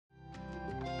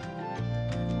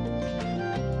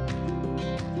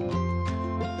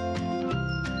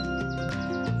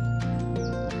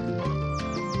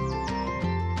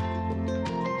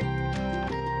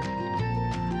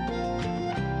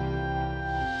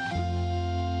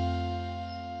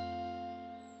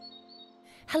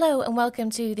Hello and welcome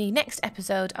to the next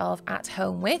episode of At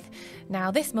Home With.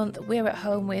 Now this month we're at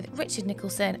home with Richard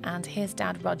Nicholson and his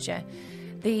dad Roger.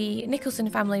 The Nicholson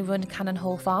family run Cannon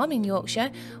Hall Farm in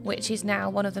Yorkshire, which is now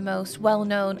one of the most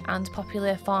well-known and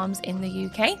popular farms in the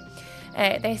UK.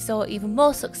 They saw even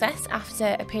more success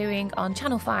after appearing on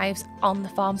Channel 5's On the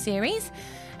Farm series.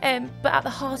 But at the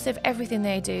heart of everything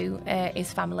they do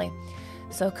is family.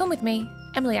 So come with me,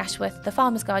 Emily Ashworth, the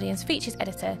Farmers Guardian's features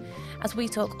editor, as we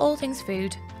talk all things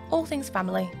food, all things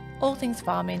family, all things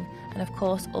farming, and of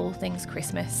course all things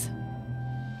Christmas.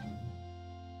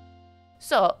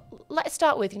 So let's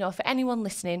start with, for anyone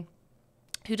listening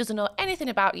who doesn't know anything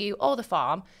about you or the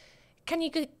farm, can you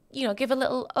give a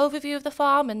little overview of the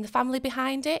farm and the family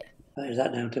behind it? Is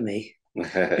that down to me?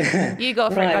 You go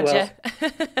for it, Roger.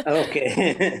 Well,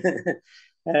 okay.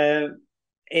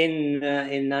 In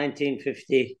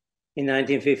 1958,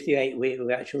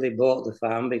 we actually bought the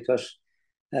farm because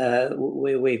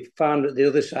we found at the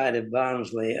other side of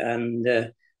Barnsley, and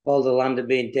all the land had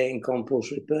been taken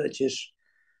compulsory purchase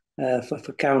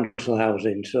for council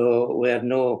housing. So we had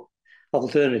no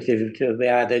alternative to be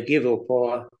either give up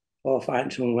or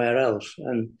find somewhere else.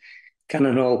 And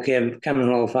Cannon Hall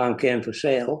Farm came for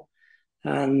sale,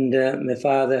 and my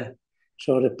father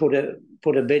sort of put a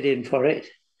bid in for it.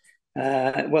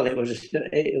 Well, it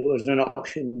was an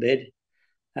auction bid,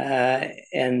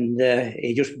 and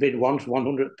he just bid once,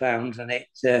 £100, and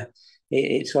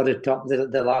it sort of topped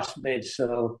the last bid.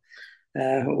 So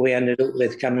we ended up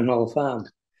with Cannon Hall Farm.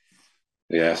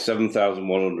 Yeah,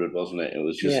 7,100, wasn't it? It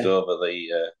was just over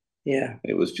the. Yeah.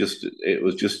 It was just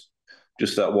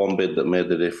that one bid that made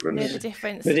the difference. Made the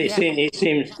difference. But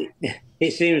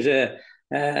it seems a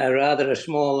rather a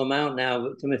small amount now,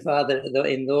 but to my father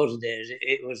in those days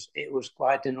it was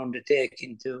quite an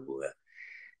undertaking to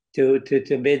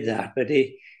bid that. But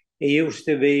he used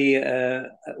to be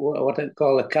what I'd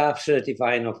call a calf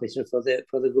certifying officer for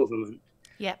the government.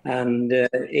 Yeah. And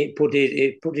it put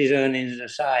his earnings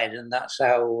aside, and that's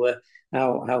how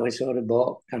he sort of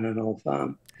bought Cannon Hall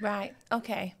Farm. Right.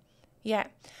 Okay. Yeah.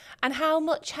 And how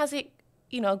much has it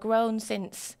grown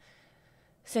since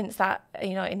that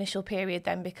initial period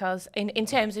then? Because in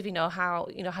terms of how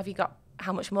have you got,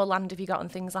 how much more land have you got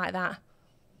and things like that?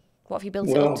 What have you built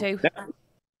it up to?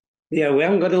 Yeah, we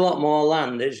haven't got a lot more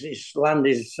land. This land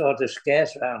is sort of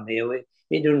scarce around here.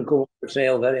 It doesn't come for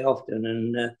sale very often,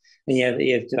 and you have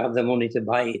to have the money to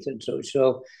buy it and such.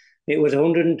 So it was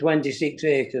 126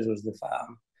 acres was the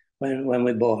farm when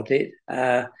we bought it.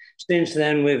 Since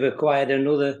then, we've acquired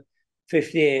another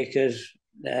 50 acres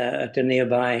at a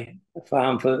nearby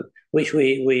farm which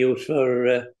we use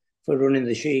for running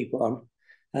the sheep on,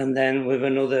 and then with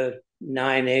another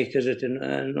 9 acres at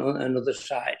another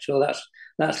site. So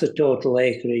that's the total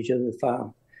acreage of the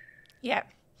farm. Yeah.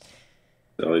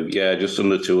 So yeah, just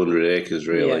under 200 acres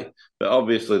really. Yeah. But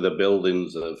obviously the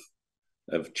buildings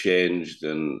have changed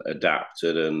and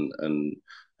adapted, and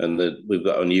we've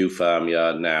got a new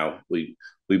farmyard now. We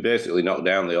basically knocked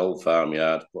down the old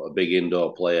farmyard, put a big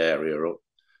indoor play area up,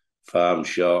 farm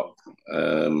shop,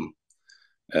 and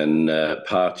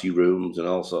party rooms and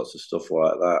all sorts of stuff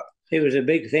like that. It was a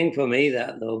big thing for me,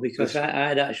 that though, because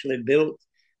I'd actually built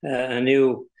a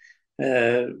new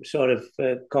sort of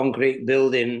concrete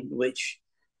building which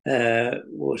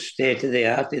was state of the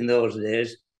art in those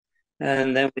days,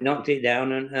 and then we knocked it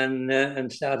down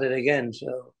and started again.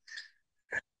 So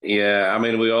yeah, I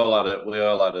mean, we all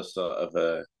had a sort of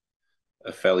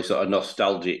a fairly sort of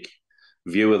nostalgic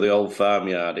view of the old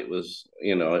farmyard. It was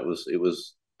it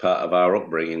was part of our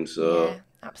upbringing. So yeah,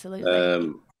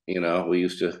 absolutely.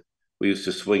 We used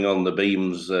to swing on the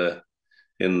beams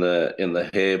in the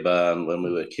hay barn when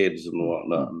we were kids and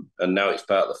whatnot, and now it's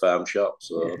part of the farm shop.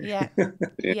 So yeah.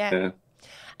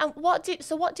 And what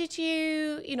did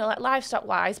you like livestock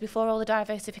wise, before all the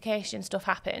diversification stuff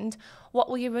happened? What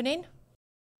were you running?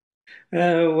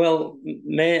 Well,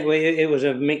 it was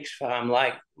a mixed farm,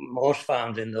 like most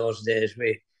farms in those days.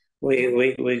 We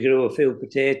grew a few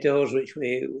potatoes, which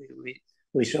we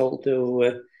sold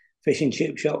to fish and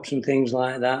chip shops and things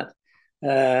like that.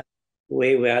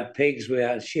 We had pigs, we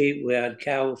had sheep, we had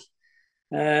cows.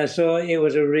 So it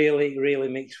was a really, really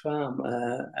mixed farm,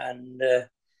 and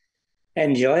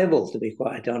enjoyable, to be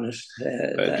quite honest.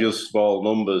 Just small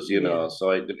numbers,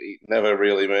 so it never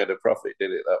really made a profit,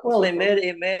 did it?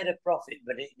 It made a profit,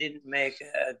 but it didn't make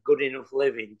a good enough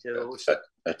living to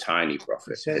a tiny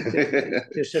profit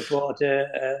to support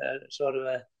a sort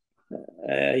of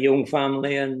a young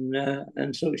family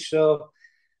and such. So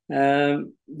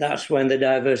that's when the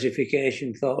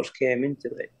diversification thoughts came into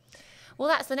it. Well,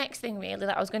 that's the next thing really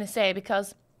that I was going to say,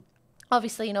 because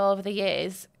obviously, over the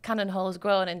years, Cannon Hall has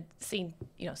grown and seen,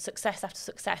 success after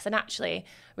success. And actually,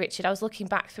 Richard, I was looking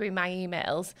back through my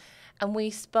emails and we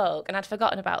spoke, and I'd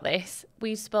forgotten about this,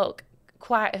 we spoke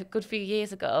quite a good few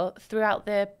years ago throughout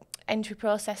the entry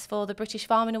process for the British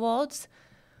Farming Awards.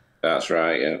 That's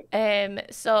right, yeah.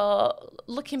 So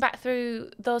looking back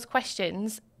through those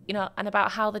questions, and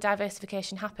about how the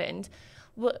diversification happened,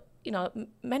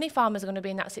 many farmers are going to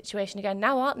be in that situation again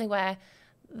now, aren't they, where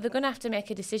they're going to have to make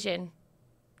a decision,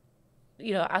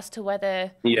 as to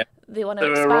whether they want to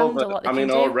expand or what they can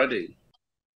do.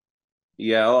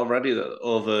 Already that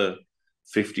over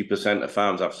 50% of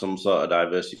farms have some sort of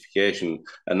diversification,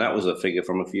 and that was a figure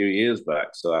from a few years back.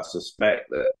 So I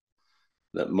suspect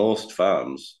that most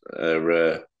farms have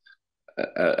a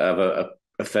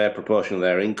fair proportion of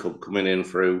their income coming in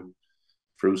through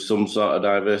some sort of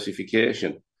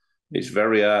diversification. It's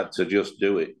very hard to just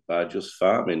do it by just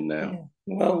farming now.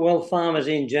 Yeah. Well, farmers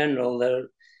in general, they're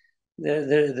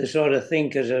the sort of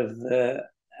thinkers of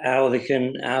how they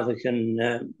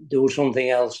can do something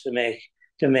else to make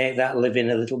that living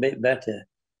a little bit better.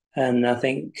 And I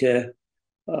think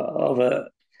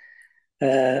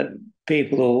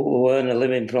people who earn a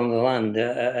living from the land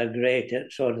are great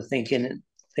at sort of thinking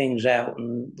things out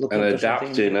and looking and for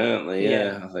adapting, aren't they?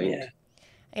 Yeah, I think.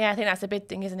 Yeah, I think that's a big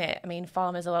thing, isn't it? I mean,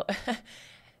 farmers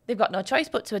they've got no choice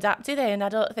but to adapt, do they? And I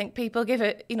don't think people give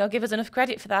us enough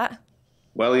credit for that.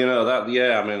 Well,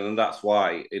 and that's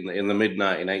why in the mid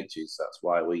 1980s, that's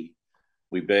why we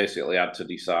basically had to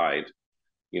decide,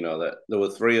 that there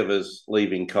were three of us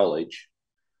leaving college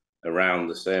around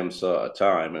the same sort of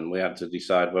time, and we had to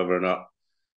decide whether or not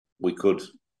we could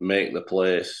make a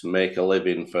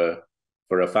living for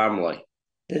a family.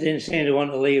 They didn't seem to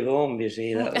want to leave home, you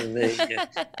see. That was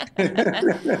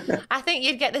I think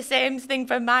you'd get the same thing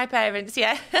from my parents,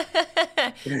 yeah.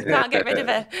 Can't get rid of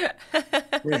her.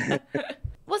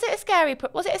 Was it a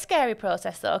scary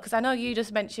process though? Because I know you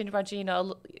just mentioned, Roger,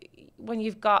 when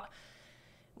you've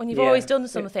always done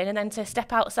something and then to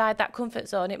step outside that comfort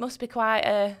zone, it must be quite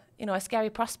a scary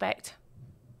prospect.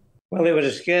 Well, it was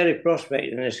a scary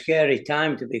prospect and a scary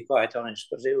time, to be quite honest,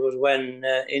 because it was when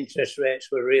interest rates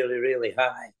were really, really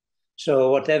high.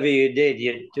 So whatever you did,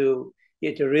 you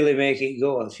had to really make it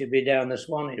go, else you'd be down the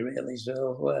Swanee, really.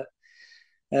 So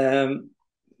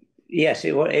yes,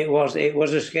 it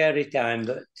was a scary time,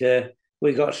 but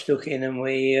we got stuck in and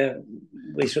we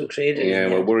succeeded. Yeah,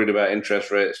 we're worried about interest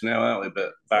rates now, aren't we?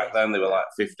 But back then they were like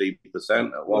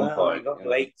 15% at one point. We got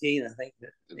to 18, I think.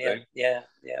 Yeah.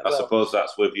 I suppose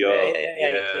that's with your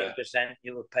 18%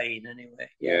 you were paying anyway.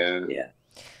 Yeah.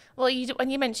 Well, when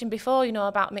you mentioned before,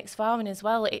 about mixed farming as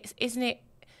well, isn't it?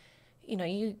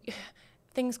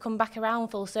 Things come back around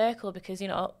full circle because,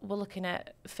 we're looking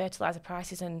at fertiliser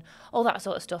prices and all that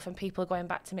sort of stuff, and people are going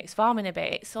back to mixed farming a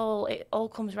bit. It all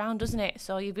comes around, doesn't it?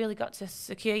 So you've really got to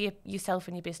secure yourself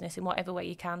and your business in whatever way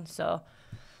you can. So,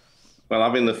 well,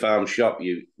 having the farm shop,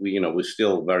 we're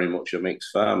still very much a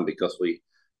mixed farm because we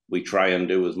try and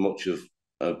do as much of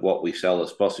what we sell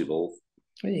as possible.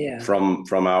 Yeah. From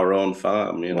our own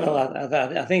farm. Well,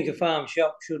 I think a farm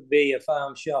shop should be a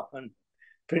farm shop and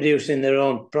producing their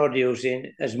own produce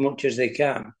in as much as they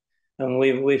can, and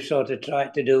we've sort of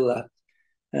tried to do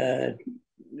that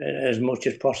as much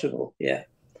as possible. Yeah.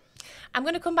 I'm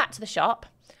going to come back to the shop,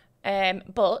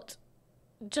 but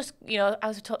just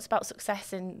as we talked about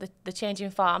success in the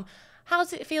changing farm, how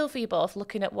does it feel for you both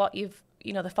looking at what you've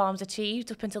the farm's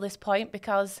achieved up until this point?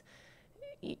 Because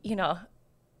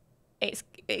it's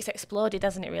exploded,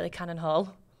 hasn't it? Really, Cannon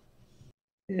Hall.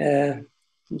 Yeah.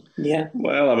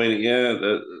 Well,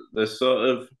 the sort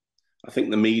of, I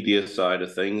think the media side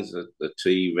of things, the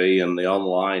TV and the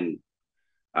online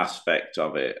aspect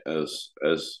of it has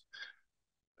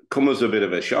come as a bit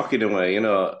of a shock in a way,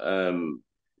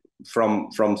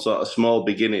 from sort of small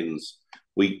beginnings.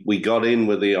 We got in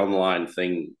with the online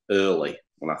thing early,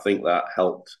 and I think that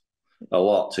helped a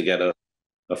lot to get a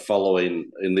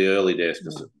following in the early days,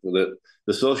 because the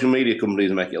social media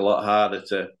companies make it a lot harder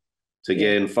to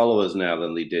gain followers now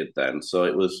than they did then. So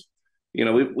it was, we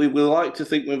like to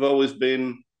think we've always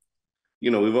been,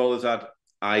 we've always had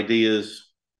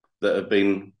ideas that have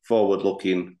been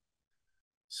forward-looking,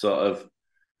 sort of.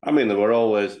 There were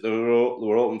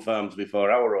open farms before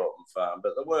our open farm,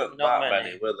 but there weren't that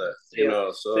many, were there?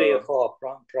 Three or four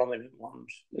prominent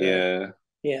ones. Yeah.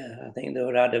 I think there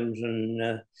were Adams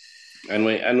and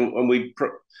we'd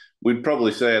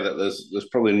probably say that there's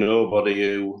probably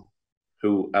nobody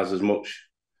who has as much,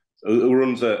 who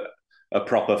runs a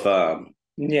proper farm,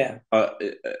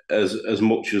 as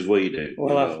much as we do.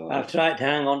 Well, I've tried to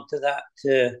hang on to that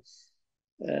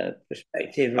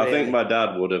perspective. I really. think my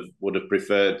dad would have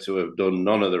preferred to have done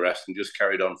none of the rest and just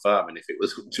carried on farming if it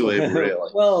was up to him, really.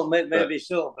 Well, maybe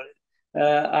so, but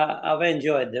I've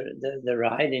enjoyed the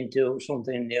ride into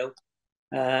something new,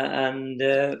 and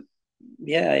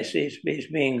yeah, it's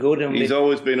been good. And he's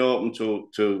always been open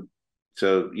to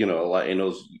letting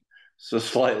us, so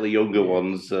slightly younger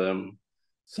ones,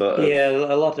 sort of. Yeah,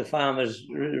 a lot of farmers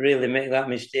really make that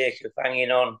mistake of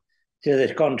hanging on to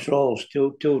the controls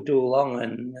too long,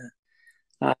 and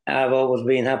I've always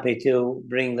been happy to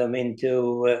bring them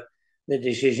into the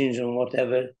decisions and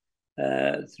whatever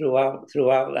throughout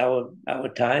our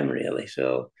time, really.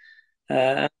 So,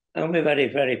 and we're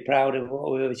very proud of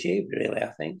what we've achieved, really.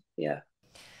 I think, yeah.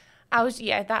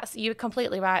 You're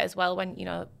completely right as well when,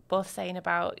 both saying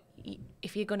about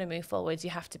if you're going to move forwards, you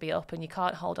have to be up and you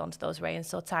can't hold on to those reins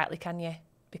so tightly, can you?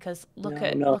 Because look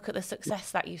at the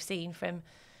success that you've seen from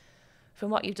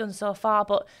what you've done so far.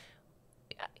 But,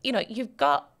 you've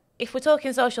got, if we're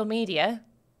talking social media,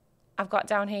 I've got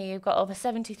down here, you've got over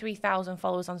 73,000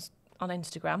 followers on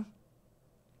Instagram.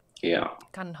 Yeah.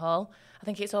 Cannon Hall. I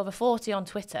think it's over 40 on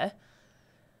Twitter.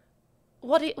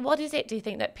 What is it, do you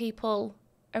think, that people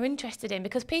are interested in?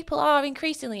 Because people are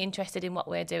increasingly interested in what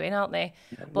we're doing, aren't they?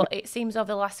 Yeah. But it seems over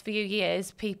the last few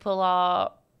years, people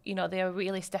are, they are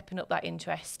really stepping up that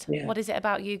interest. Yeah. What is it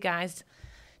about you guys,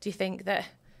 do you think, that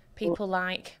people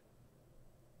like?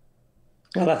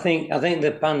 Well, I think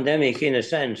the pandemic, in a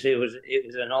sense, it was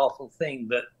an awful thing,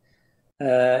 but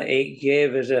it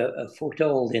gave us a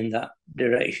foothold in that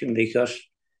direction because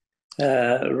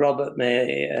Robert,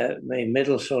 my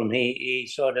middle son, he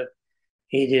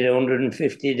did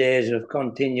 150 days of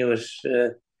continuous.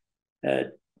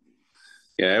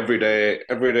 Every day at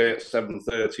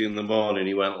 7:30 in the morning,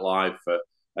 he went live for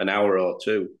an hour or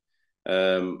two,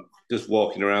 just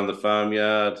walking around the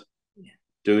farmyard,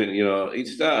 doing. It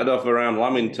started off around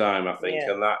lambing time, I think,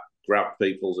 and that grabbed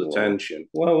people's attention.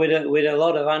 Well, with a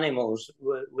lot of animals,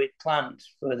 with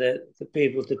plants for the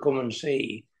people to come and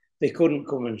see, they couldn't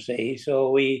come and see, so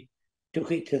we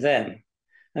took it to them,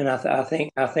 and I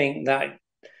think that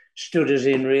stood us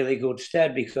in really good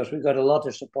stead because we got a lot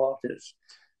of supporters,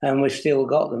 and we still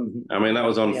got them. I mean, that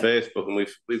was on Facebook, and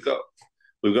we've got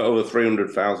over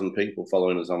 300,000 people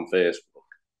following us on Facebook,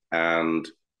 and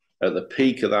at the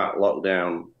peak of that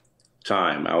lockdown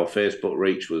time, our Facebook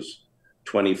reach was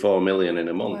 24 million in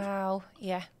a month. Wow,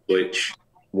 yeah. Which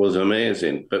was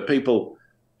amazing. But people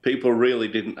really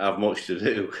didn't have much to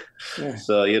do. Yeah.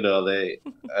 So, they,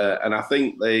 and I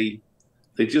think they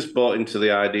just bought into the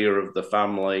idea of the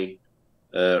family.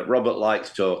 Robert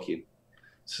likes talking.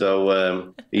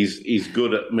 So he's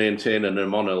good at maintaining a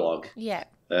monologue. Yeah.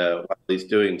 While he's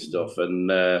doing stuff. And,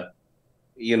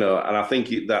 and I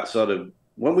think that sort of,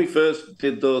 when we first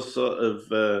did those sort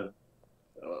of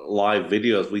live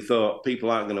videos, we thought people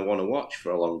aren't going to want to watch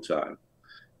for a long time.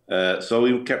 So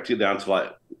we kept it down to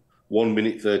like 1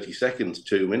 minute, 30 seconds,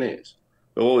 2 minutes.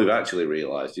 But what we've actually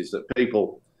realised is that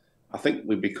people, I think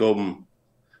we become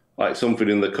like something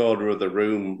in the corner of the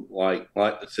room, like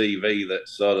the TV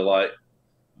that's sort of like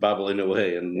babbling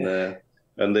away, and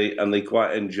they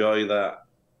quite enjoy that.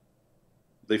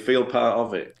 They feel part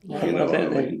of it.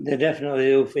 They definitely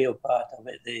do feel part of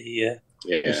it.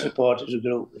 The supporters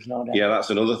group, there's no doubt. Yeah, that's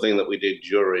another thing that we did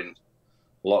during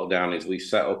lockdown is we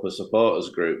set up a supporters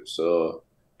group, so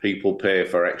people pay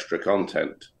for extra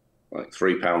content, like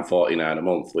 £3.49 a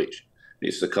month, which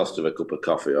is the cost of a cup of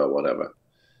coffee or whatever.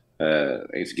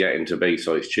 It's getting to be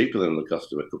so it's cheaper than the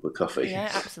cost of a cup of coffee.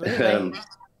 Yeah, absolutely.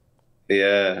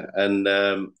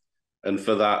 And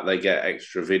for that they get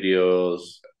extra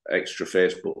videos, extra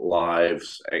Facebook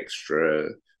lives, extra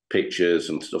pictures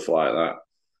and stuff like that.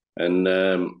 And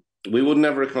we would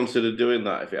never have considered doing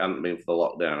that if it hadn't been for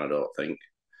the lockdown, I don't think.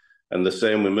 And the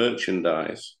same with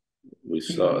merchandise. We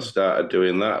sort of started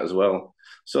doing that as well.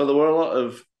 So there were a lot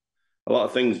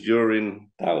of things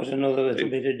during. That was another little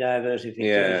bit of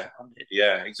diversification.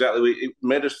 Yeah, exactly. It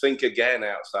made us think again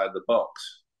outside the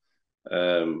box,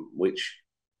 which,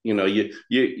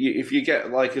 if you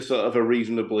get like a sort of a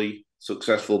reasonably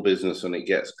successful business and it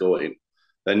gets going,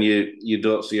 then you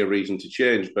don't see a reason to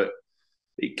change. But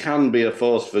it can be a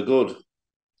force for good,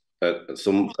 a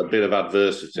bit of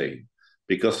adversity,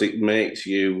 because it makes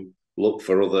you look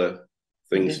for other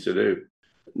things to do.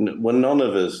 We're none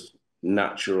of us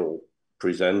natural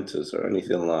presenters or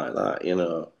anything like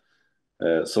that,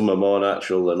 some are more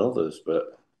natural than others,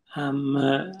 but I'm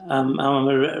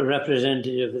a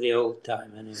representative of the old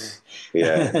time anyway.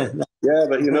 Yeah,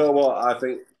 but you know what? I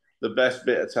think the best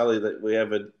bit of telly that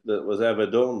was ever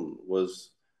done was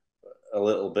a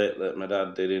little bit that my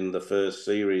dad did in the first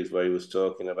series where he was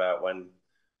talking about when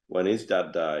when his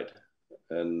dad died,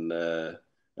 and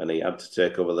he had to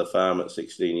take over the farm at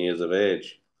 16 years of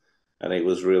age, and it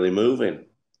was really moving.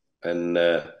 And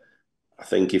I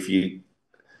think if you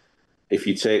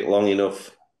take long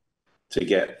enough to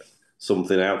get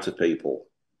something out of people,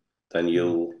 then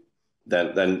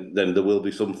then there will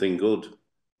be something good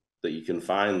that you can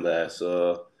find there.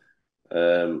 So,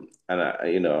 and I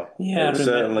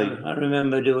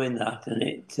remember doing that, and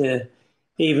it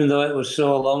even though it was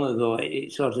so long ago,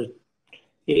 it sort of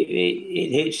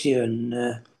it hits you. And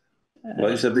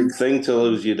well, it's a big thing to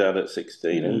lose your dad at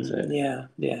 16, isn't it?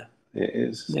 Yeah, it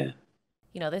is.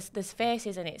 Yeah, there's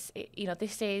faces, and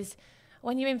this is.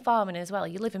 When you're in farming as well,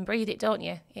 you live and breathe it, don't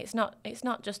you? It's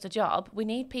not just a job. We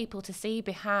need people to see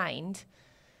behind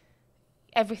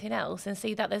everything else and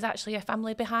see that there's actually a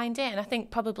family behind it. And I think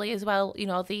probably as well,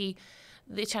 the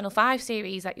Channel 5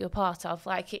 series that you're part of,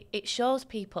 like it shows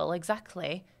people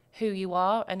exactly who you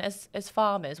are. And as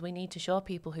farmers, we need to show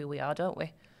people who we are, don't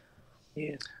we?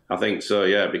 Yeah, I think so,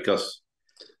 yeah, because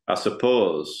I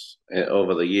suppose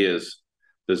over the years,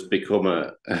 there's become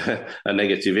a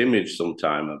negative image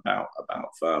sometime about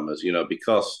farmers,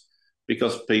 because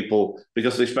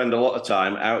they spend a lot of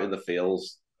time out in the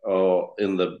fields or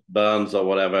in the barns or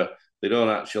whatever. They don't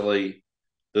actually,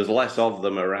 there's less of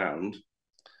them around,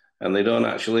 and they don't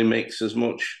actually mix as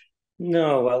much.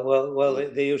 No, well,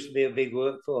 there used to be a big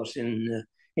workforce in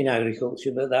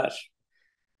agriculture, but that's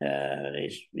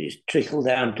it's trickled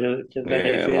down to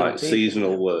very few like people.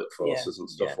 Seasonal workforces and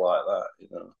stuff like that,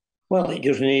 Well, it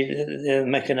just needs the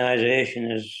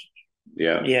mechanisation is.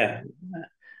 Yeah.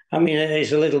 I mean,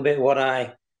 it's a little bit what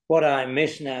I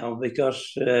miss now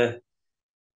because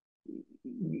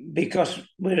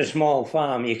we're a small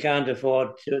farm. You can't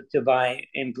afford to buy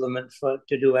implements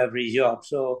to do every job,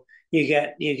 so you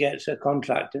get a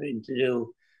contractor in to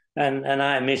do, and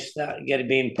I miss that,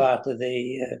 being part of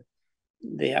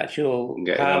the actual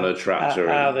getting on a tractor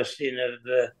harvesting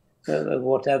of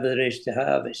whatever there is to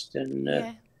harvest. And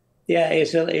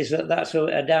that's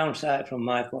a downside from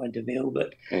my point of view,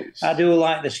 but I do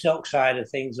like the stock side of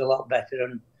things a lot better,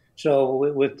 and so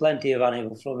with plenty of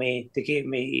animals for me to keep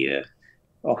me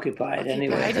occupied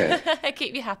anyway.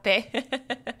 Keep you happy.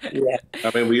 Yeah.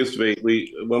 I mean, we used to be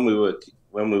when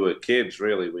we were kids,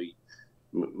 really.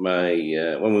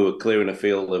 When we were clearing a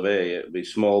field of hay, it'd be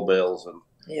small bales, and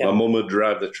my mum would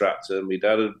drive the tractor, and my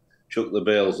dad would chuck the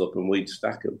bales up, and we'd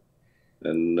stack them,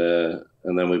 and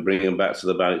then we bring them back to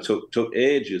the barn. It took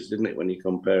ages, didn't it, when you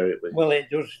compare it with? Well, it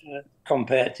does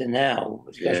compared to now,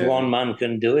 because one man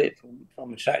can do it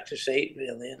from a tractor seat,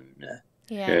 really. And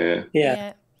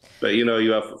yeah. But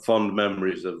you have fond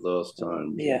memories of those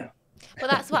times. Yeah. Well,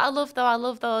 that's what I love, though. I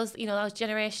love those, those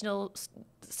generational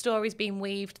stories being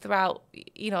weaved throughout,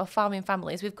 farming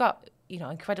families. We've got,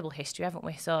 incredible history, haven't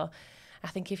we? So I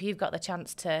think if you've got the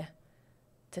chance to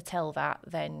tell that,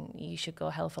 then you should go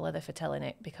hell for leather for telling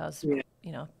it, because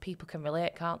people can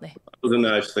relate, can't they? It was a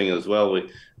nice thing as well.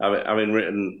 I've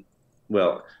written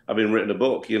a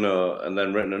book, and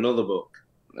then written another book.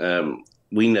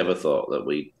 We never thought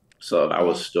that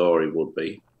our story would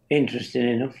be interesting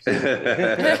enough.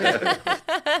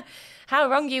 How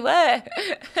wrong you were.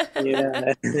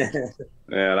 Yeah.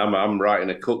 And I'm writing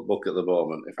a cookbook at the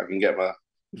moment. If I can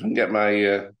get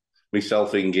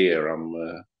myself in gear,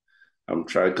 I'm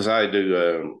trying, because I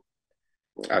do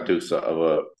sort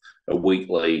of a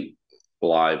weekly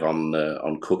live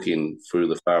on cooking through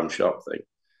the farm shop thing,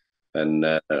 and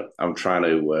I'm trying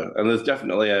to and there's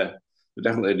definitely a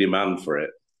demand for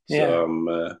it.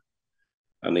 So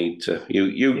I need to.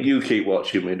 You keep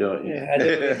watching me, don't you? Yeah, I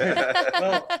do.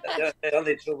 Well, the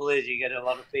only trouble is you get a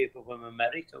lot of people from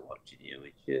America watching you,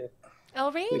 which. Oh,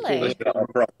 really? Which is not a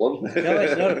problem. No,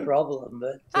 it's not a problem,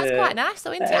 but that's quite nice,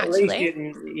 though, isn't it? At actually,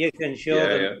 least you can show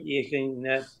them. You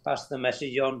can pass the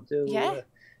message on to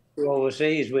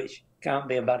overseas, which can't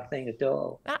be a bad thing at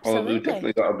all. Absolutely. Well, we've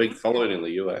definitely got a big following in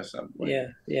the US, haven't we?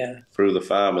 Yeah. Through the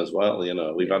farm as well.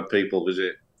 We've had people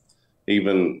visit.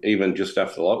 Even just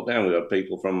after lockdown, we had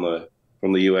people from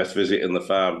the US visiting the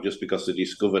farm just because they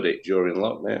discovered it during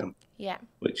lockdown. Yeah,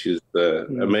 which is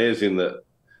amazing that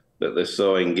they're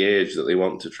so engaged that they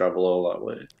want to travel all that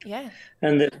way. Yeah,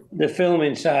 and the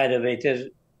filming side of it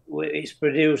it's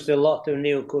produced a lot of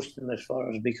new customers for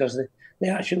us, because they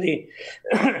actually,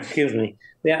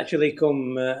 they actually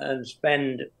come and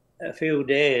spend a few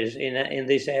days in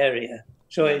this area.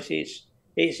 So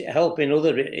it's helping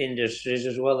other industries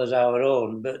as well as our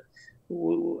own. But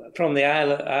from the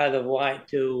Isle of Wight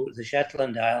to the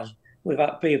Shetland Isles, we've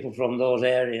had people from those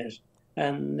areas,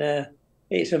 and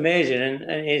it's amazing, and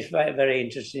it's very, very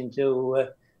interesting to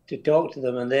talk to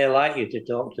them, and they like you to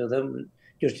talk to them,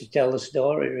 just to tell the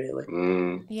story, really.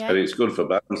 Yeah. And it's good for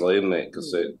Barnsley, isn't it?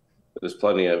 Because there's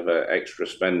plenty of extra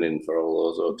spending for all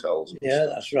those hotels. Yeah,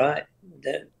 that's right.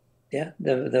 They've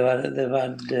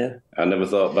had. I never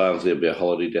thought Barnsley would be a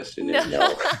holiday destination.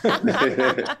 No.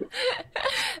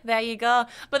 There you go.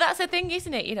 But that's the thing,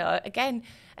 isn't it? You know, again,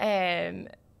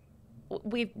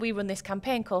 we run this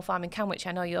campaign called Farming Can, which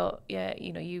I know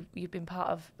you've been part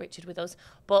of, Richard, with us.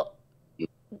 But you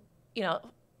know,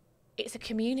 it's a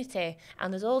community,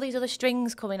 and there's all these other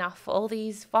strings coming off all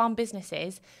these farm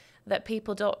businesses that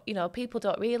people don't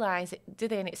realise, do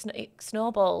they? And it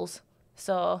snowballs.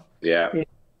 So yeah.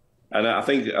 And I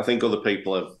think other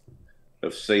people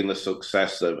have seen the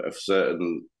success of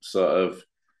certain sort of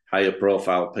higher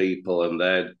profile people, and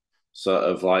they're sort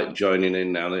of like joining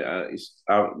in now.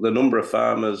 The number of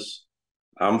farmers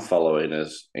I'm following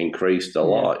has increased a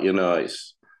lot. You know,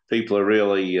 people are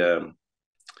really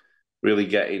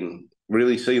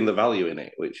seeing the value in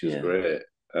it, which is great,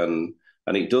 and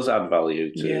it does add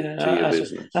value to your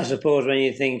business. I suppose when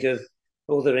you think of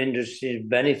other industries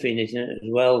benefiting as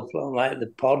well, from like the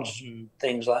pods and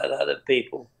things like that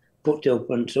people put up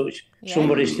and such,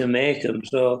 somebody's to make them.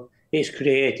 So it's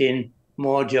creating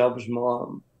more jobs,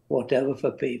 more whatever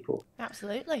for people.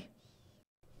 Absolutely.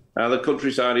 Now the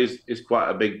countryside is quite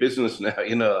a big business now,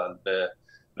 you know,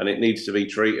 and it needs to be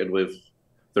treated with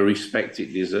the respect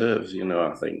it deserves. You know,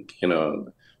 I think, you know,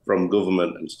 from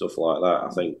government and stuff like that. I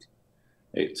think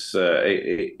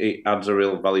it adds a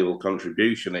real valuable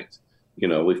contribution. You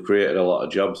know, we've created a lot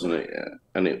of jobs, and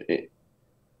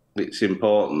it's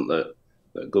important that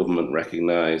government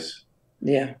recognise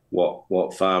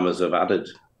what farmers have added.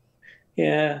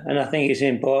 Yeah, and I think it's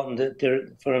important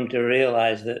for them to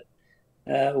realise that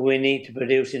we need to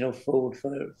produce enough food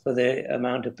for the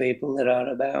amount of people that are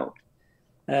about,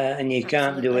 and you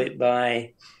can't do it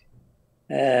by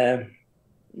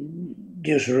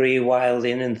just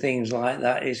rewilding and things like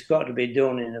that. It's got to be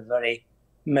done in a very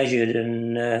measured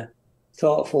and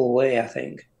thoughtful way, I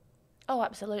think. Oh,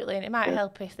 absolutely, and it might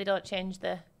help if they don't change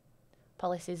the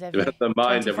policies every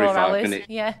 24 every 5 hours. minutes.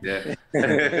 Yeah.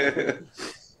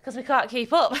 Because we can't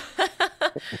keep up.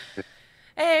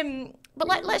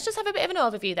 But let's just have a bit of an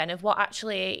overview then of what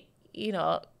actually, you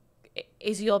know,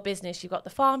 is your business. You've got the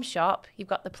farm shop, you've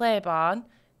got the play barn,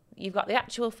 you've got the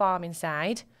actual farming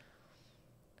side.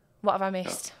 What have I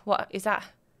missed? What is that?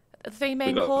 The three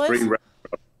main colours?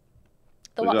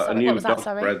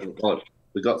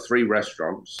 We've got three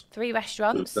restaurants. 3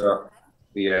 restaurants.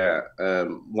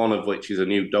 One of which is a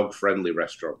new dog-friendly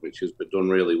restaurant, which has been done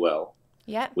really well.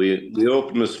 Yeah. We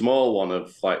opened a small one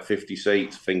of like 50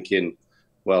 seats, thinking,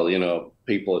 well, you know,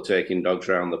 people are taking dogs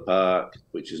around the park,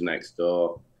 which is next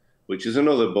door, which is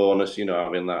another bonus, you know,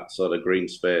 having that sort of green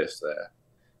space there.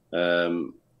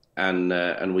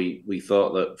 And we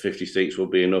thought that 50 seats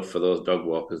would be enough for those dog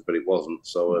walkers, but it wasn't.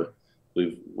 So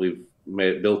we've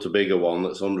built a bigger one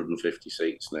that's 150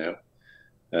 seats now.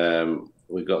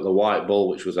 We've got the White Bull,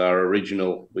 which was our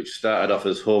original, which started off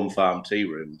as home farm tea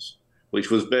rooms, which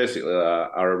was basically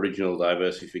our original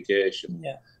diversification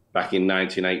back in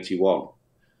 1981.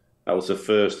 That was the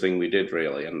first thing we did,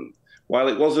 really. And while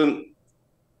it wasn't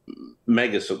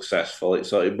mega successful,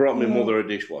 it brought my mother a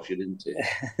dishwasher, didn't it?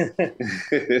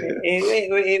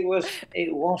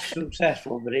 it was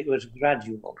successful, but it was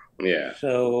gradual. Yeah.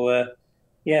 So,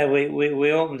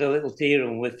 we opened a little tea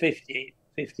room with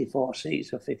 54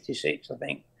 seats or 56, I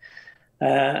think.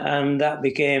 And that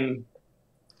became...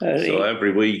 so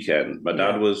every weekend, my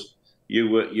dad was... You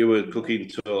were cooking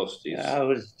toasties. I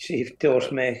was chief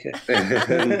toast maker.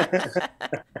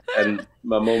 and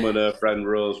my mum and her friend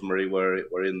Rosemary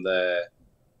were in there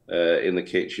in the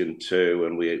kitchen too,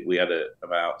 and we had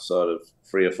about sort of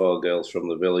 3 or 4 girls from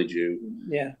the village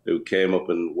who came up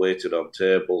and waited on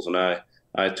tables, and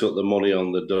I took the money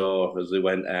on the door as they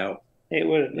went out. It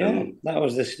was that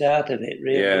was the start of it,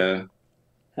 really. Yeah.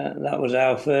 That was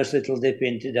our first little dip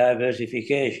into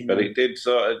diversification. But it did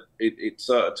sort of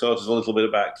taught us a little bit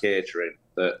about catering.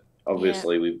 That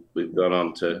obviously we've gone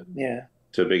on to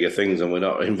bigger things, and we're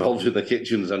not involved in the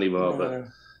kitchens anymore. No.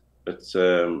 But it's.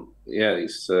 I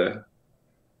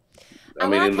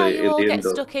mean, like how you all get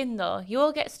stuck in though. You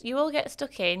all get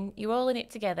stuck in. You're all in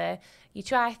it together. You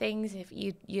try things. If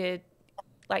you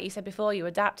like you said before, you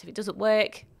adapt. If it doesn't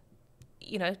work,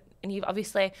 you know. And you've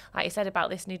obviously, like you said,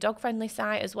 about this new dog-friendly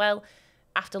site as well.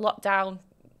 After lockdown,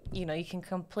 you know, you can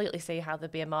completely see how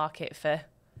there'd be a market for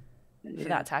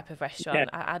that type of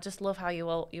restaurant. Yeah. I just love how you're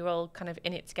all kind of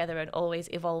in it together and always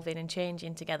evolving and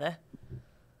changing together.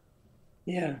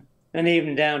 Yeah, and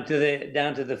even down to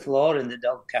the floor in the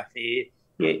dog cafe,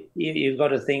 you've got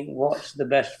to think, what's the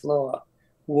best floor?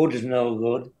 Wood's no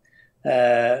good.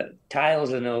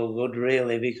 tiles are no good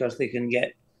really because they can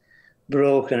get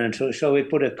broken and so we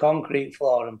put a concrete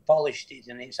floor and polished it,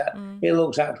 and it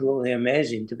looks absolutely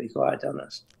amazing, to be quite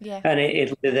honest. Yeah. And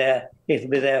it'll be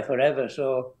there forever.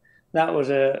 So that was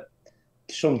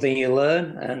something you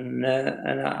learn, and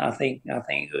I think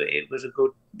it was a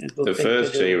good the thing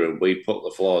first to do. tea room, we put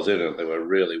the floors in and they were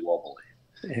really wobbly.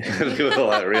 They were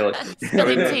like really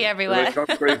tea everywhere. The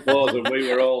concrete floors, and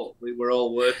we were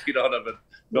all working on them and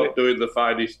not doing the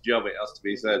finest job, it has to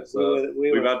be said. So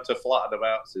we've had to flatten them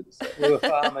out since then. We were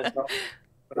farmers,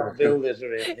 not builders,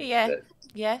 really.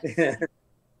 Yeah.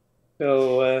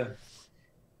 So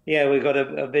we got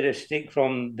a bit of stick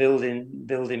from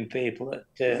building people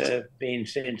at being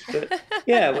since, but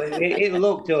it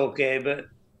looked okay, but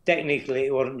technically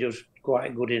it wasn't just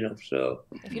quite good enough. So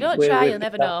if you don't try, you'll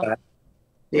never know. Back.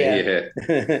 Yeah.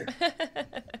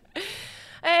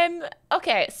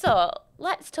 Okay, so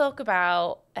let's talk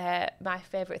about my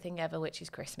favourite thing ever, which is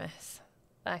Christmas.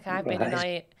 Like I've been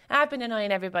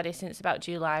annoying everybody since about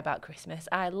July about Christmas.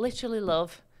 I literally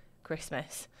love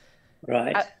Christmas.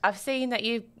 Right. I've seen that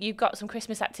you've got some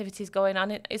Christmas activities going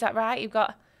on. Is that right? You've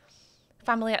got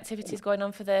family activities going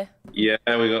on for the... Yeah,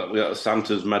 we got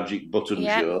Santa's Magic Button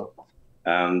Show,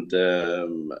 and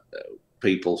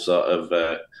people sort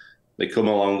of they come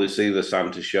along, they see the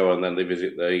Santa show, and then they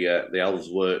visit the elves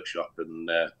workshop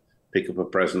and pick up a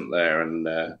present there. And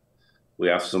we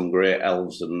have some great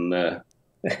elves and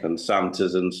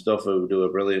Santas and stuff who do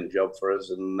a brilliant job for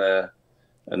us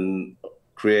and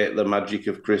create the magic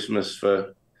of Christmas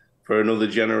for another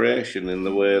generation in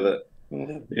the way that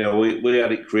we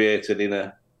had it created in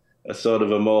a sort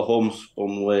of a more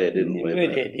homespun way, didn't we? We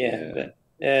did, yeah. But,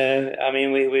 I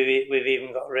mean, we've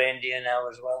even got reindeer now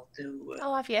as well too.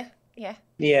 Oh, have you? Yeah.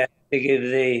 Yeah, to give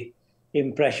the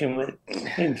impression.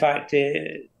 In fact,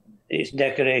 it's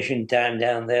decoration time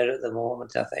down there at the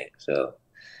moment, I think. So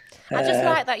I just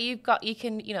like that you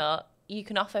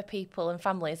can offer people and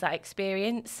families that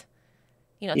experience.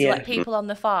 To let people on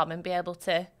the farm and be able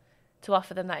to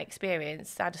offer them that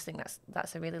experience. I just think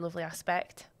that's a really lovely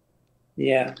aspect.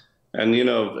 Yeah. And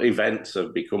events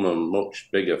have become a much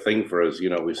bigger thing for us.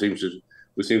 We seem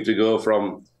to go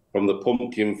from the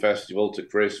pumpkin festival to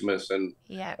Christmas and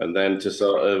then to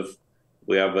sort of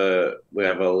we have a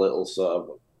little sort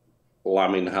of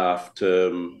lambing half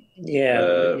term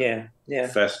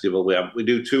festival. We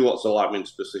do 2 lots of lambing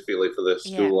specifically for the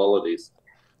school holidays.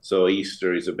 So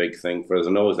Easter is a big thing for us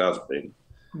and always has been.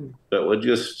 But we're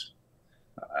just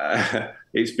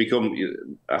it's become,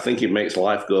 I think it makes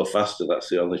life go faster. That's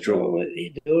the only trouble. Well,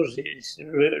 it does. It's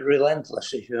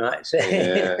relentless, if you might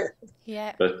say.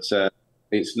 Yeah. But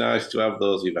it's nice to have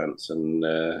those events, and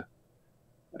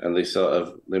they sort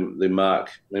of they mark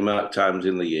times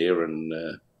in the year,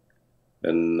 and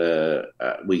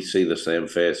we see the same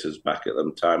faces back at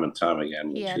them time and time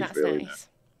again, which is really nice.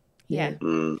 Yeah.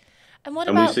 Mm. And what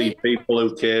about we see people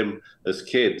who came as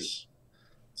kids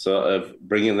sort of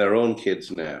bringing their own kids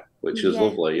now, which is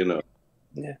lovely,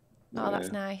 Yeah. Oh,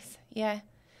 that's nice. Yeah.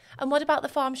 And what about the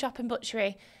farm shop and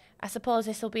butchery? I suppose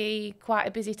this will be quite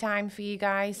a busy time for you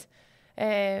guys,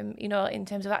 in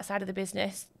terms of that side of the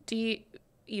business. Do you,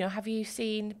 have you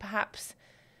seen perhaps,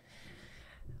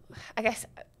 I guess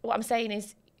what I'm saying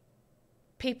is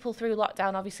people through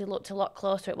lockdown obviously looked a lot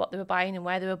closer at what they were buying and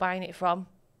where they were buying it from.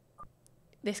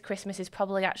 This Christmas is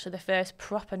probably actually the first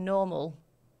proper normal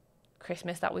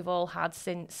Christmas that we've all had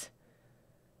since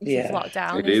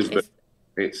lockdown. It is, but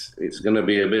it's going to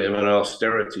be a bit of an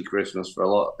austerity Christmas for a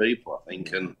lot of people, I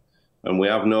think, and we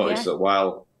have noticed that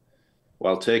while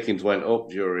takings went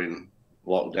up during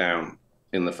lockdown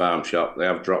in the farm shop, they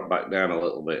have dropped back down a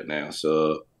little bit now.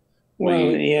 So,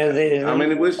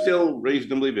 we're still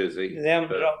reasonably busy. They haven't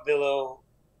dropped below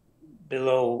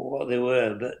what they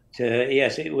were, but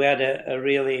yes, we had a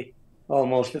really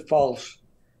almost a false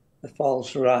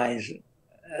rise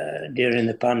during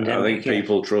the pandemic. I think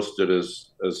people trusted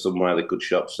us as somewhere they could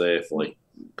shop safely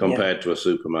compared to a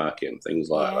supermarket and things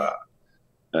like that.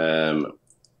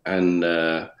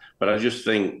 But I just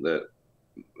think that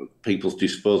people's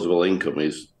disposable income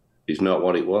is not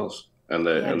what it was, and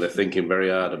they're thinking very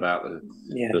hard about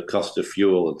the cost of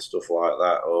fuel and stuff like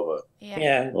that over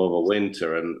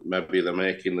winter, and maybe they're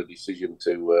making the decision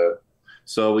to.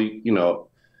 So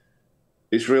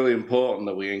it's really important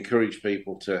that we encourage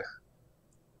people to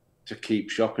keep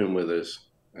shopping with us,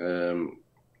 and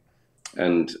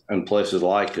places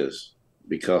like us,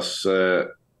 because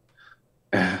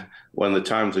when the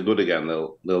times are good again,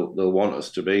 they'll want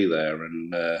us to be there,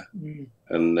 and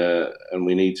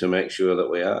we need to make sure that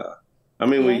we are. I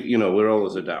mean, we're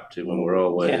always adapting, and we're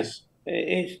always.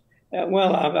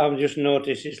 Well, I've just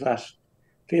noticed this last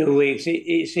few weeks.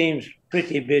 It seems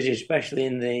pretty busy, especially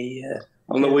in the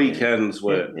On the weekends,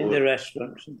 in the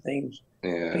restaurants and things.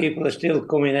 yeah, People are still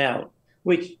coming out,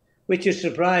 which has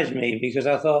surprised me because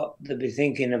I thought they'd be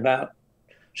thinking about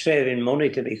saving money,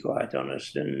 to be quite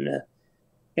honest. And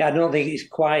yeah, I don't think it's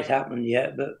quite happened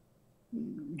yet, but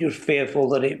just fearful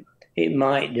that it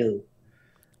might do.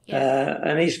 Yeah.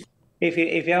 And if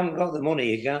you haven't got the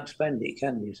money, you can't spend it,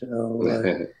 can you? So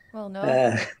well,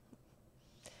 no.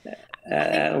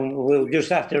 we'll just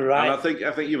have to ride. And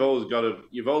I think you've always got to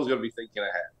be thinking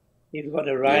ahead. You've got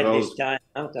to ride this time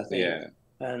out, I think, yeah,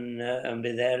 and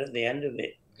be there at the end of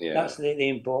it. Yeah. That's the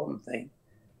important thing.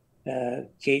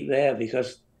 Keep there,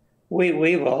 because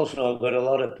we've also got a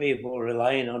lot of people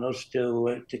relying on us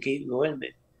to keep going,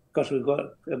 because we've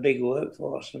got a big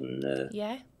workforce. And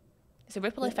yeah, it's a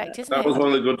ripple effect, isn't that it? was one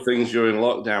of the good things during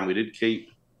lockdown. We did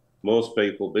keep most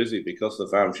people busy because the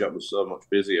farm shop was so much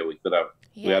busier. We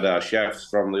had our chefs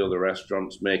from the other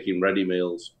restaurants making ready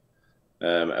meals,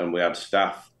 and we had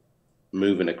staff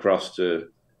moving across to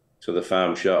the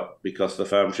farm shop because the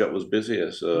farm shop was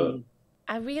busier. So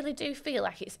I really do feel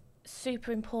like it's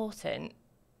super important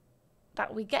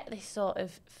that we get this sort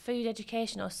of food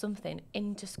education or something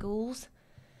into schools,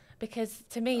 because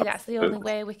to me that's the only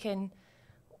way we can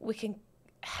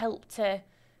help to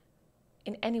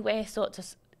in any way sort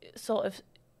of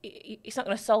it's not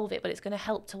going to solve it, but it's going to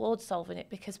help towards solving it,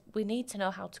 because we need to know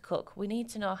how to cook, we need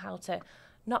to know how to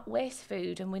not waste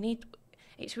food, and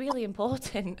it's really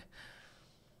important.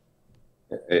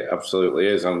 It absolutely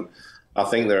is, and I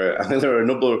think there are a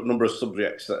number of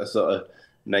subjects that are sort of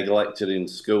neglected in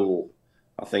school.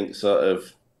 I think sort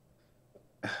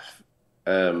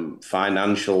of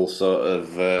financial sort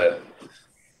of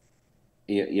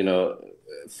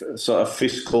sort of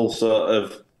fiscal sort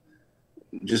of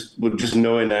just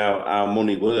knowing how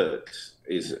money works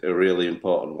is a really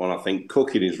important one. I think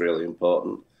cooking is really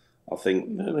important. I think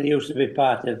it used to be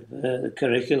part of the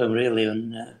curriculum, really,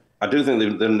 and I do think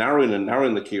they're narrowing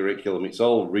the curriculum. It's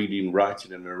all reading,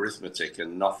 writing, and arithmetic,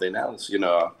 and nothing else. You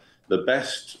know, the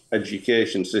best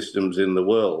education systems in the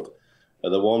world are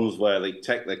the ones where they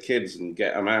take their kids and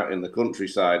get them out in the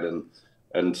countryside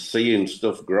and seeing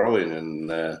stuff growing.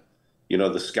 And you know,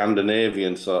 the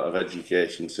Scandinavian sort of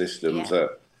education systems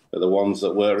are the ones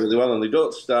that work really well, and they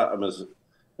don't start them as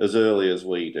early as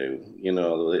we do. You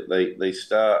know, they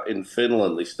start in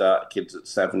Finland. They start kids at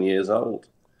 7 years old.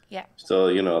 Yeah. So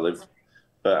you know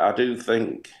but I do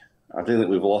think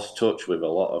we've lost touch with a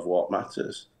lot of what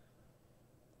matters.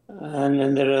 And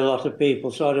then there are a lot of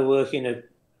people sort of working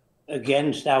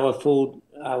against our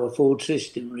food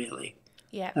system, really.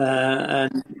 Yeah.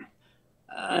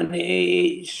 And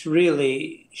it's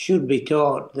really should be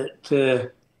taught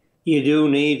that you do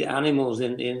need animals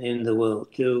in the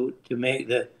world to make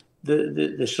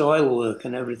the soil work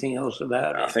and everything else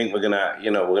about it. I think we're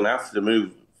gonna have to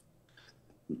move,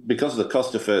 because of the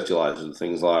cost of fertilizers and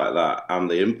things like that and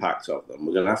the impact of them.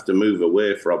 We're going to have to move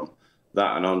away from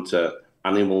that and onto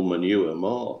animal manure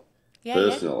more,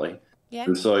 personally. Yeah.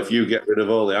 And so if you get rid of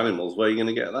all the animals, where are you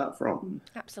going to get that from?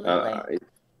 Absolutely.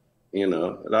 You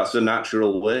know, that's a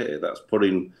natural way. That's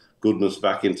putting goodness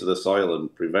back into the soil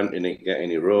and preventing it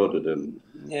getting eroded. And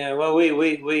yeah, well,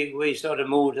 we sort of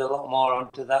moved a lot more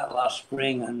onto that last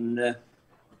spring, and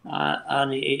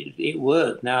it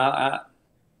worked. Now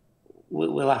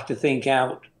we'll have to think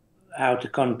out how to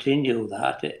continue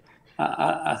that.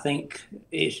 I think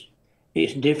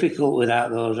it's difficult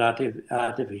without those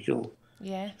artificial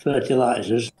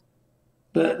fertilizers,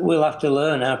 but we'll have to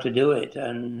learn how to do it.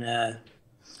 And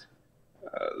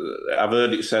I've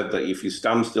heard it said that if you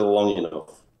stand still long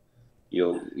enough,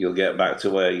 you'll get back to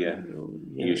where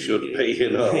you should be.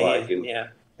 You know, like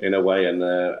in a way.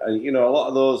 And you know, a lot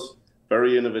of those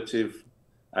very innovative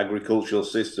agricultural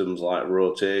systems like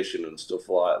rotation and stuff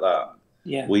like that.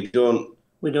 Yeah, we don't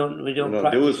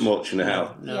do as much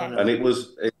now. No. And it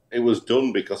was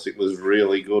done because it was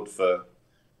really good for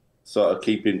sort of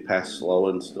keeping pests low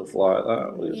and stuff like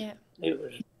that. It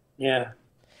was.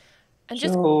 And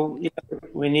so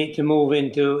we need to move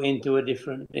into a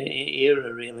different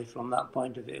era, really, from that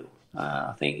point of view.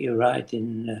 I think you're right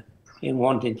in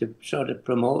wanting to sort of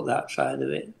promote that side of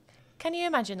it. Can you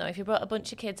imagine, though, if you brought a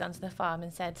bunch of kids onto the farm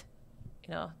and said,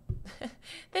 you know,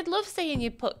 they'd love seeing you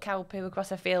put cow poo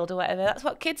across a field or whatever. That's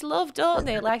what kids love, don't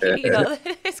they? Like, you know,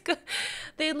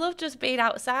 they love just being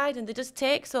outside, and they just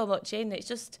take so much in. It's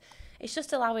just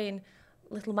allowing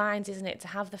little minds, isn't it, to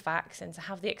have the facts and to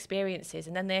have the experiences,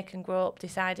 and then they can grow up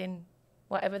deciding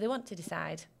whatever they want to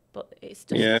decide. But it's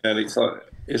just... and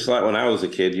it's like when I was a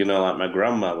kid, you know, like my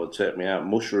grandma would take me out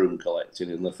mushroom collecting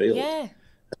in the field. Yeah.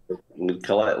 we'd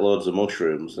collect loads of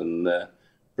mushrooms and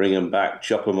bring them back,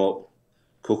 chop them up,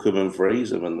 cook them and freeze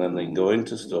them, and then they can go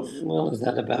into stuff. Well, is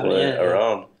that about it? Later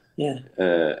on. Yeah.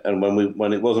 And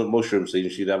when it wasn't mushroom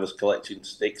season, she'd have us collecting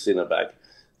sticks in a bag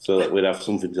so that we'd have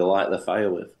something to light the fire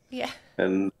with. Yeah.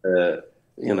 And I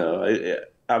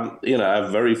have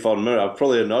very fond memories. I was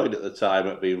probably annoyed at the time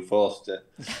at being forced to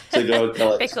go and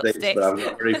collect sticks, but I've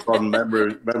got very fond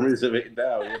memories of it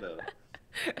now.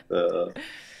 So,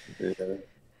 yeah.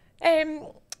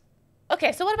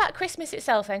 Okay, so what about Christmas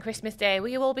itself and Christmas Day? Will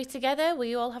you all be together? Will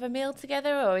you all have a meal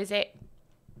together, or is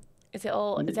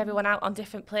everyone out on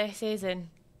different places? And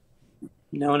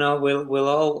no, we'll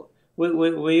all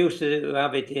we used to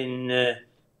have it in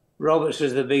Roberts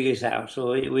is the biggest house,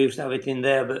 so we used to have it in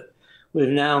there, but we've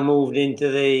now moved into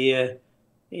the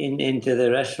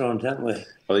restaurant, haven't we?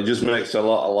 Well, it just makes a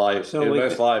lot of life. So it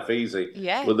makes life easy.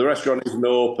 Yeah. Well, the restaurant isn't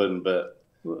open, but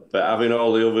having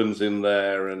all the ovens in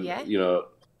there and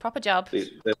proper job.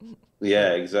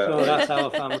 Yeah, exactly. So that's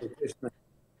our family Christmas.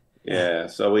 Yeah,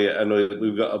 so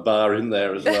we've got a bar in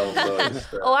there as well. So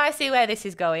oh, I see where this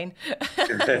is going.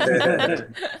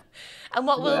 And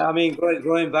what will I mean,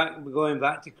 going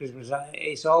back to Christmas,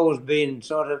 it's always been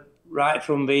sort of right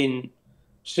from being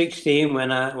 16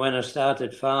 when I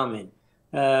started farming.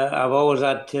 I've always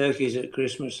had turkeys at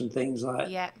Christmas and things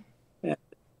like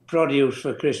produce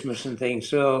for Christmas and things.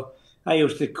 So I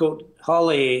used to cut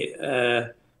holly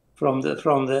from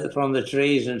the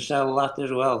trees and sell that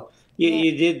as well.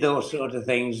 You did those sort of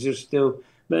things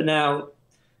but now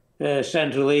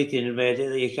central heating made it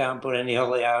that you can't put any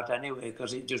holly out anyway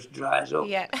because it just dries up.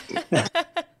 Yeah. But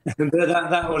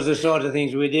that was the sort of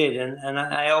things we did, and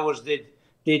I always did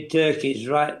turkeys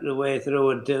right the way through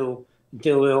until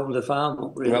we opened the farm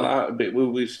up. Really.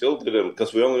 Well, we still did them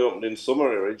because we only opened in summer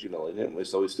originally, didn't we?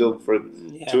 So we still, for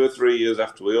 2 or 3 years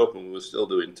after we opened, we were still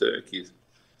doing turkeys.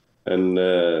 And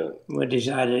we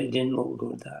decided it didn't look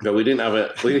good. No, we didn't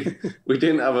have we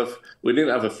didn't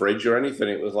have a fridge or anything.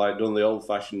 It was like done the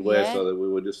old-fashioned way, so that we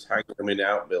were just hanging them in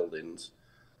outbuildings,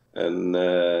 and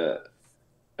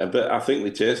but I think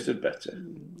they tasted better.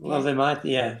 Well, they might,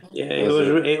 yeah.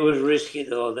 It was risky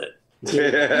though that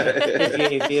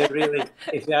if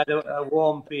you had a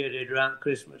warm period around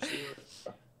Christmas.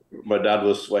 My dad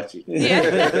was sweaty.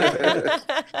 Yeah.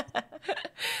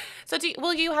 So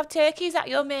will you have turkeys at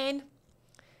your main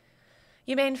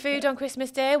food on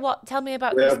Christmas Day? Tell me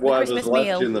about the Christmas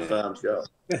meal. Left in the farm shop.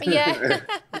 Yeah.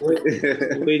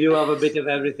 we do have a bit of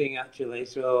everything actually.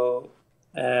 So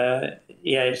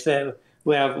it's there.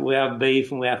 We have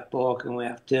beef and we have pork and we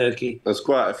have turkey. There's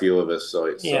quite a few of us, so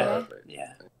it's it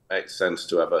makes sense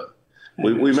to have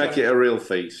we make it a real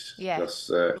feast. Yeah. Because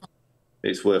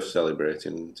it's worth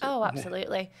celebrating. Oh,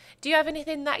 absolutely. Do you have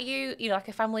anything that you like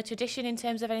a family tradition in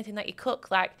terms of anything that you cook?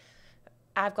 Like,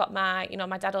 I've got my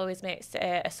dad always makes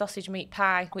a sausage meat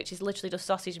pie, which is literally just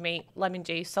sausage meat, lemon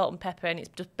juice, salt and pepper, and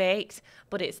it's just baked,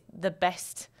 but it's the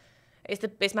best.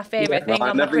 It's my favourite thing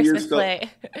on my Christmas plate.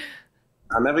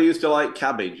 I never used to like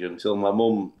cabbage until my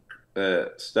mum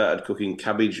started cooking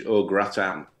cabbage au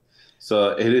gratin. So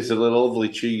it is a little lovely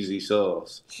cheesy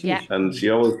sauce. Yeah. And she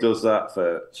always does that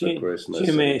for Christmas.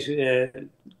 She makes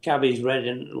cabbage red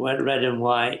and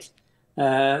white,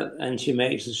 and she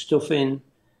makes the stuffing.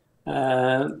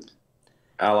 I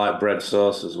like bread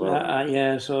sauce as well.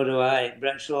 Yeah, so do I.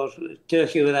 Bread sauce,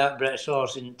 turkey without bread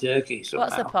sauce in turkey. Somehow.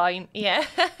 What's the point? Yeah.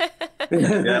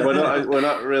 Yeah, we're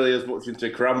not really as much into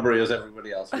cranberry as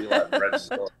everybody else. We like bread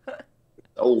sauce,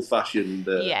 old fashioned.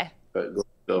 But good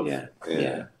stuff.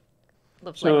 Yeah.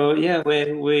 Lovely. So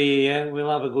we'll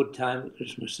have a good time at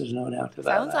Christmas. There's no doubt about that.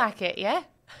 Sounds like it, yeah.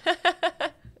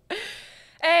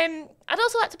 I'd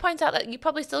also like to point out that you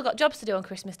probably still got jobs to do on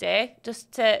Christmas Day.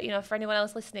 Just to, for anyone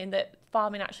else listening, that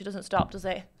farming actually doesn't stop, does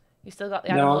it? You've still got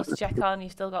the animals to check on.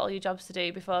 You've still got all your jobs to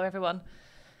do before everyone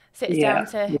sits down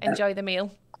to enjoy the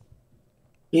meal.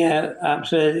 Yeah,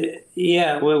 absolutely.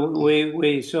 Yeah,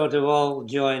 we sort of all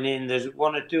join in. There's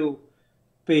one or two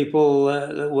people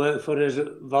that work for us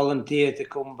volunteer to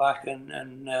come back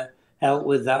and help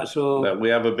with that. So we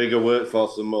have a bigger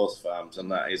workforce than most farms,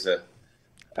 and that is an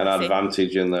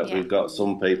advantage in that we've got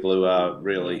some people who are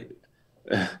really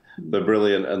they're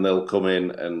brilliant, and they'll come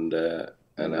in and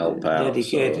help out.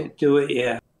 Dedicated to it,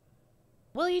 yeah.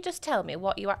 Will you just tell me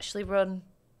what you actually run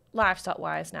livestock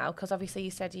wise now? Because obviously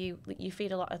you said you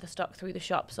feed a lot of the stock through the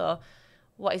shop. So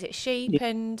what is it, sheep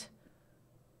and?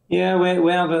 Yeah,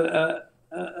 we have at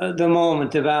the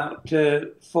moment about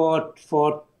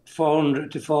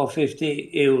 400 to 450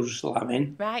 ewes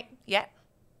lambing. Right. Yeah.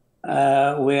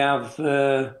 We have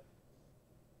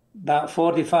about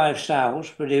 45 sows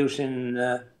producing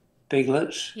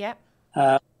piglets. Yeah.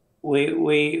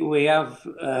 We have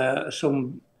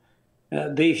some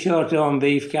beef short-horn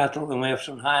beef cattle, and we have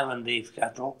some Highland beef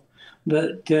cattle.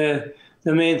 But the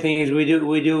main thing is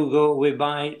we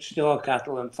buy store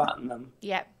cattle and fatten them.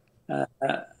 Yeah.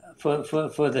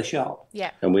 For the shop.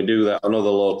 Yeah. And we do that on other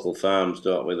local farms,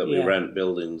 don't we? That we Yeah. rent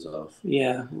buildings off.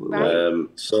 Yeah. Right.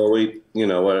 So we're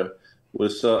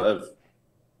sort of,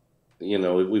 we're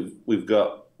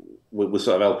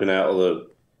sort of helping out other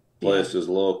places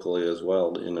locally as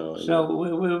well, So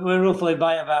we roughly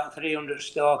buy about 300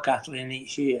 store cattle in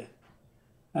each year,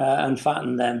 and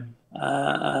fatten them,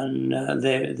 and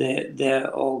they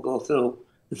all go through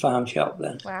the farm shop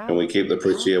then. Wow. And we keep the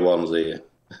prettier ones here.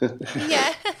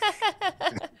 Yeah.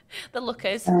 The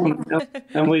lookers.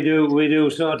 And we do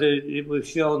sort of, we've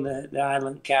shown the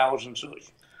Highland cows and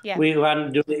such. Yeah. We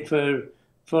hadn't done it for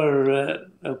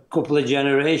a couple of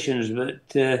generations, but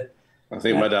I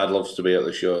think my dad loves to be at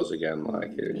the shows again.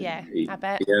 Yeah, I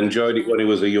bet. He enjoyed it when he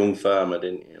was a young farmer,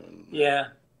 didn't you? Yeah.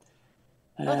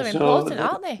 Well, they're important,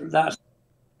 aren't they? That's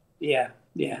yeah.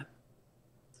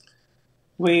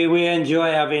 We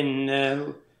enjoy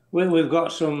having. We've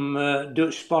got some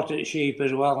Dutch spotted sheep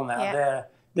as well now. Yeah.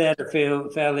 They're a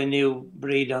fairly new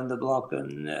breed on the block,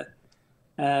 and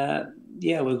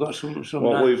we've got some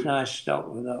nice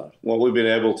stock with those. What we've been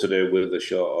able to do with the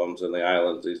shorthorns and the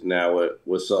Islands is now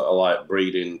we're sort of like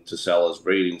breeding to sell as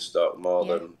breeding stock more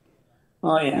than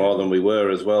we were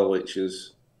as well, which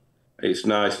is it's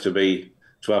nice to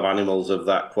have animals of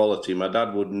that quality. My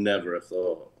dad would never have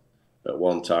thought at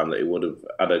one time that he would have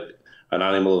had an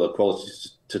animal of the quality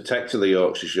to take to the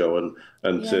Yorkshire Show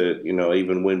and to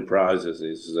even win prizes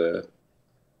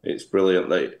it's brilliant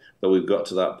that we've got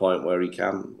to that point where he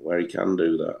can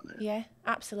do that. Yeah,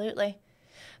 absolutely.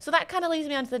 So that kind of leads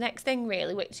me on to the next thing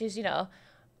really, which is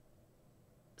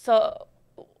so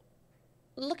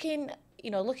looking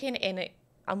in it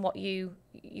and what you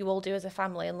all do as a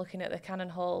family, and looking at the Cannon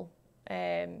Hall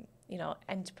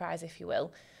enterprise, if you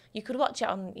will. You could watch it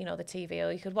on the TV,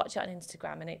 or you could watch it on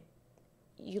Instagram, and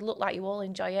you look like you all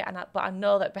enjoy it, but I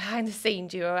know that behind the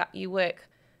scenes you work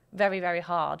very, very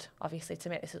hard, obviously, to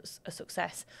make this a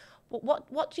success. But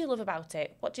what do you love about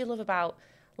it? What do you love about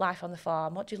life on the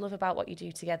farm? What do you love about what you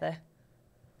do together?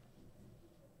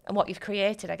 And what you've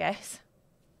created, I guess?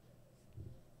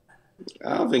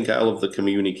 I think I love the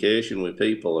communication with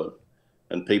people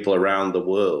and people around the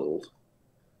world,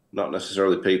 not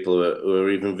necessarily people who are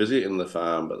even visiting the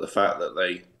farm, but the fact that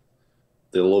they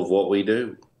love what we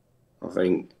do, I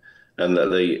think, and that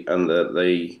they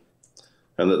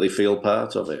feel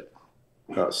part of it.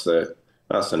 That's the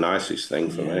nicest thing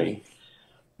for me.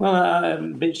 Well,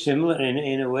 I'm a bit similar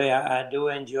in a way. I do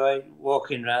enjoy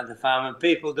walking around the farm, and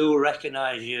people do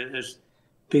recognise you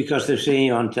because they've seen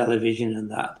you on television and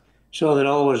that. So they're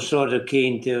always sort of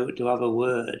keen to have a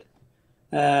word.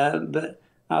 But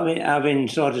having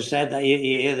sort of said that, you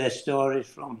hear their stories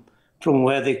from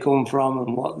where they come from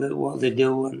and what they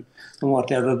do and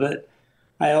whatever. But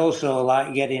I also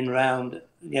like getting round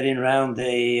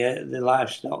the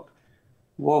livestock,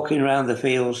 walking around the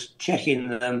fields, checking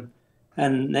them,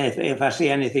 and if I see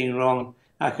anything wrong,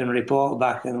 I can report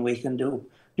back and we can do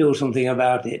something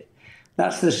about it.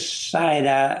 That's the side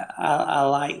I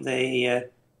like, the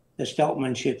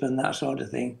stockmanship and that sort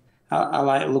of thing. I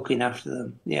like looking after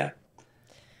them. Yeah.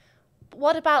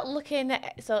 What about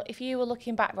so if you were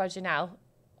looking back, Roger, now,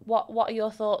 what are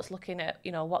your thoughts looking at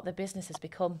what the business has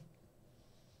become?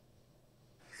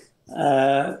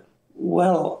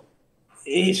 Well,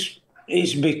 it's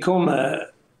become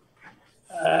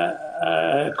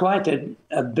quite a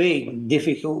big,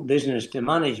 difficult business to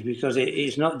manage, because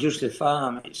it's not just a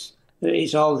farm;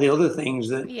 it's all the other things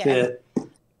that. Yeah.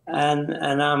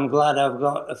 And I'm glad I've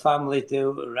got a family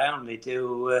around me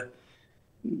to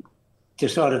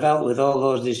sort of help with all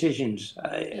those decisions.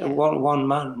 One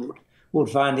man would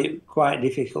find it quite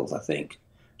difficult, I think.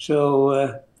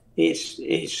 So it's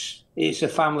a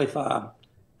family farm,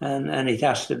 and it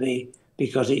has to be,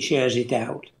 because it shares it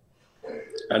out.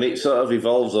 And it sort of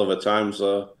evolves over time.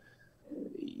 So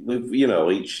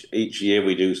each year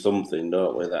we do something,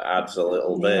 don't we, that adds a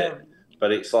little bit.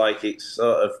 But it's like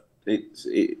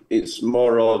it's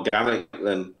more organic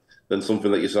than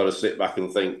something that you sort of sit back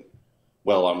and think,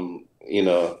 well,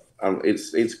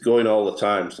 it's going all the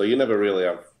time, so you never really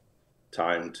have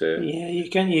time to. Yeah,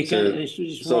 you can.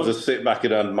 So just sit back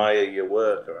and admire your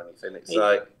work or anything. It's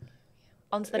like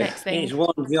on to the next thing. It's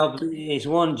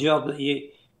one job that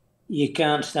you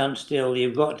can't stand still.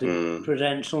 You've got to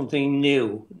present something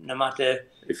new, no matter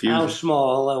how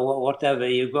small or whatever.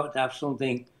 You've got to have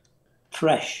something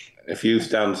fresh. if you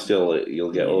stand still,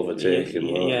 you'll get overtaken.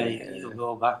 You'll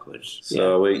go backwards.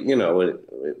 So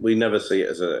we never see it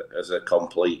as a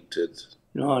completed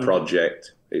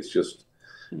project. It's just,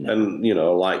 and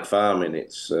like farming,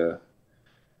 it's an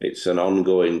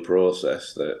ongoing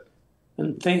process that.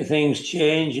 And things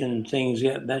change and things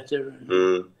get better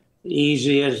and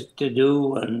easier to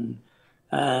do, and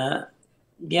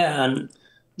and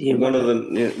one of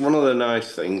the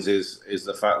nice things is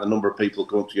the fact the number of people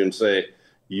come to you and say,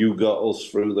 "You got us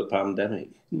through the pandemic."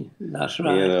 That's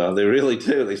right. They really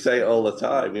do. They say it all the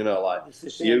time. Like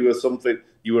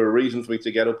you were a reason for me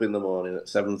to get up in the morning at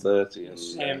 7:30.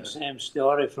 And same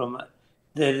story from it.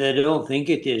 They don't think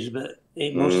it is, but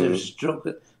it must have struck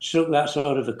that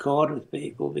sort of a chord with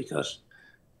people, because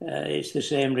it's the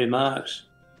same remarks.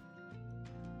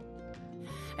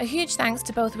 A huge thanks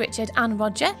to both Richard and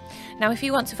Roger. Now, if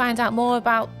you want to find out more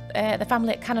about the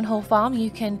family at Cannon Hall Farm,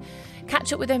 you can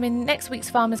catch up with them in next week's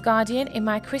Farmer's Guardian in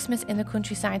my Christmas in the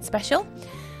Countryside special.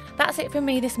 That's it from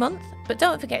me this month, but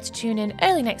don't forget to tune in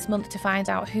early next month to find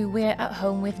out who we're at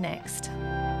home with next.